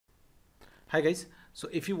Hi guys, so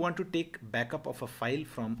if you want to take backup of a file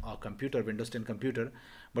from a computer, Windows 10 computer,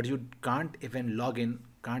 but you can't even log in,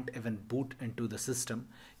 can't even boot into the system,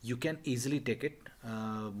 you can easily take it.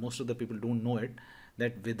 Most of the people don't know it,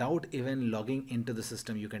 that without even logging into the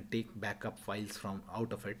system, you can take backup files from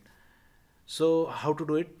out of it. So how to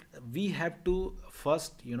do it? We have to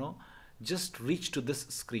first, just reach to this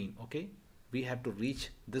screen, okay? We have to reach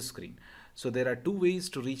this screen. So there are two ways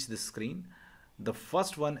to reach this screen. The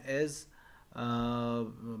first one is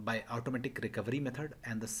by automatic recovery method,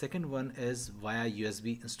 and the second one is via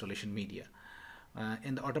USB installation media.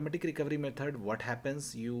 In the automatic recovery method, what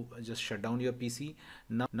happens, you just shut down your PC.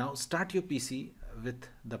 Now start your PC with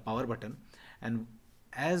the power button, and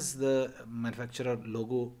as the manufacturer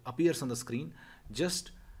logo appears on the screen,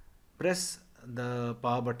 just press the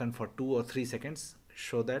power button for 2 or 3 seconds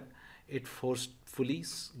so that it forcefully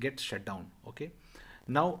gets shut down. Okay,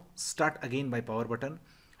 now start again by power button,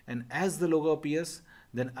 and as the logo appears,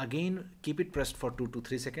 then again keep it pressed for 2 to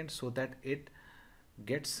 3 seconds so that it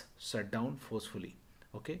gets shut down forcefully.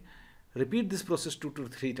 Okay, repeat this process 2 to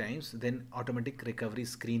 3 times, then automatic recovery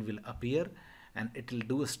screen will appear and it will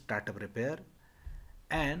do a startup repair,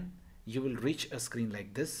 and you will reach a screen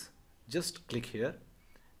like this. Just click here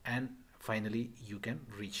and finally you can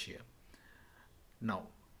reach here. Now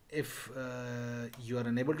if you are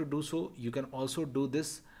unable to do so, you can also do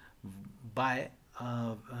this by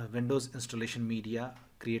Windows installation media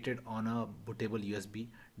created on a bootable USB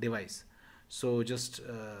device. So just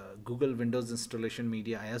Google Windows installation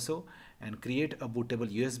media ISO and create a bootable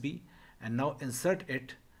USB, and now insert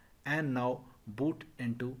it and now boot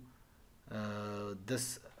into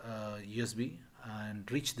this USB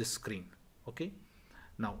and reach this screen. Okay,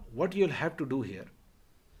 now what you'll have to do here,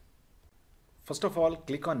 first of all,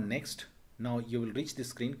 click on next. Now you will reach this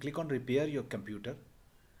screen. Click on repair your computer,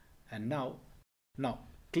 and now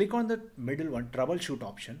click on the middle one, troubleshoot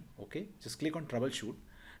option. Okay, just click on troubleshoot.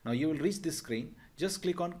 Now you will reach this screen. Just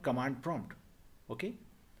click on command prompt. Okay,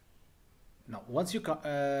 now once you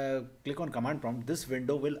click on command prompt, this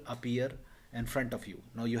window will appear in front of you.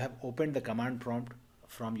 Now you have opened the command prompt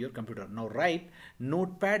from your computer. Now write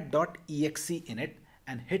notepad.exe in it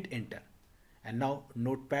and hit enter, and now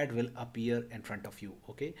notepad will appear in front of you.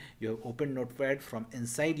 Okay, you have opened notepad from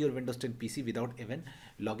inside your Windows 10 PC without even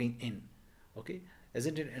logging in. Okay,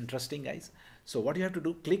 isn't it interesting, guys? So what you have to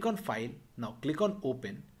do, click on file, now click on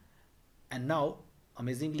open, and now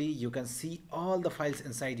amazingly you can see all the files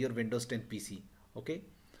inside your Windows 10 PC. Okay,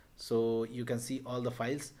 so you can see all the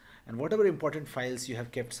files, and whatever important files you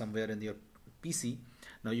have kept somewhere in your PC,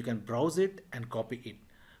 now you can browse it and copy it.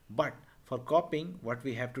 But for copying, what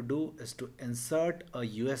we have to do is to insert a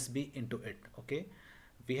USB into it. Okay,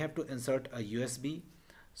 we have to insert a USB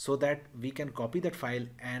so that we can copy that file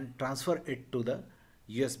and transfer it to the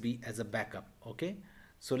USB as a backup. Okay,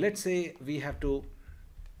 so let's say we have to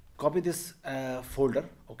copy this folder.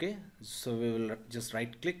 Okay, so we will just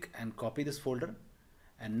right click and copy this folder,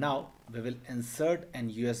 and now we will insert an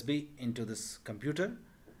USB into this computer,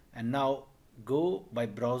 and now go by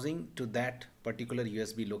browsing to that particular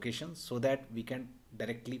USB location so that we can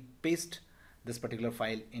directly paste this particular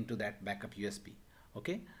file into that backup USB.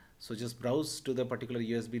 Okay, so just browse to the particular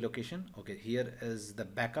USB location. Okay, here is the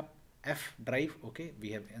backup F drive. Okay,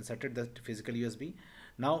 we have inserted the physical USB.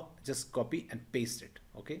 Now just copy and paste it.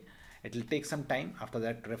 Okay, it will take some time. After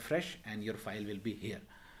that, refresh and your file will be here.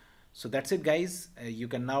 So that's it, guys. You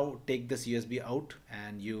can now take this USB out,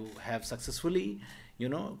 and you have successfully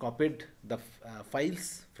copied the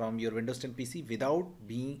files from your Windows 10 PC without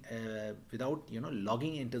being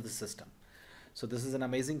logging into the system. So this is an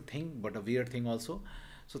amazing thing, but a weird thing also.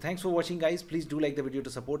 So thanks for watching, guys. Please do like the video to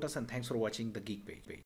support us, and thanks for watching the Geek Page.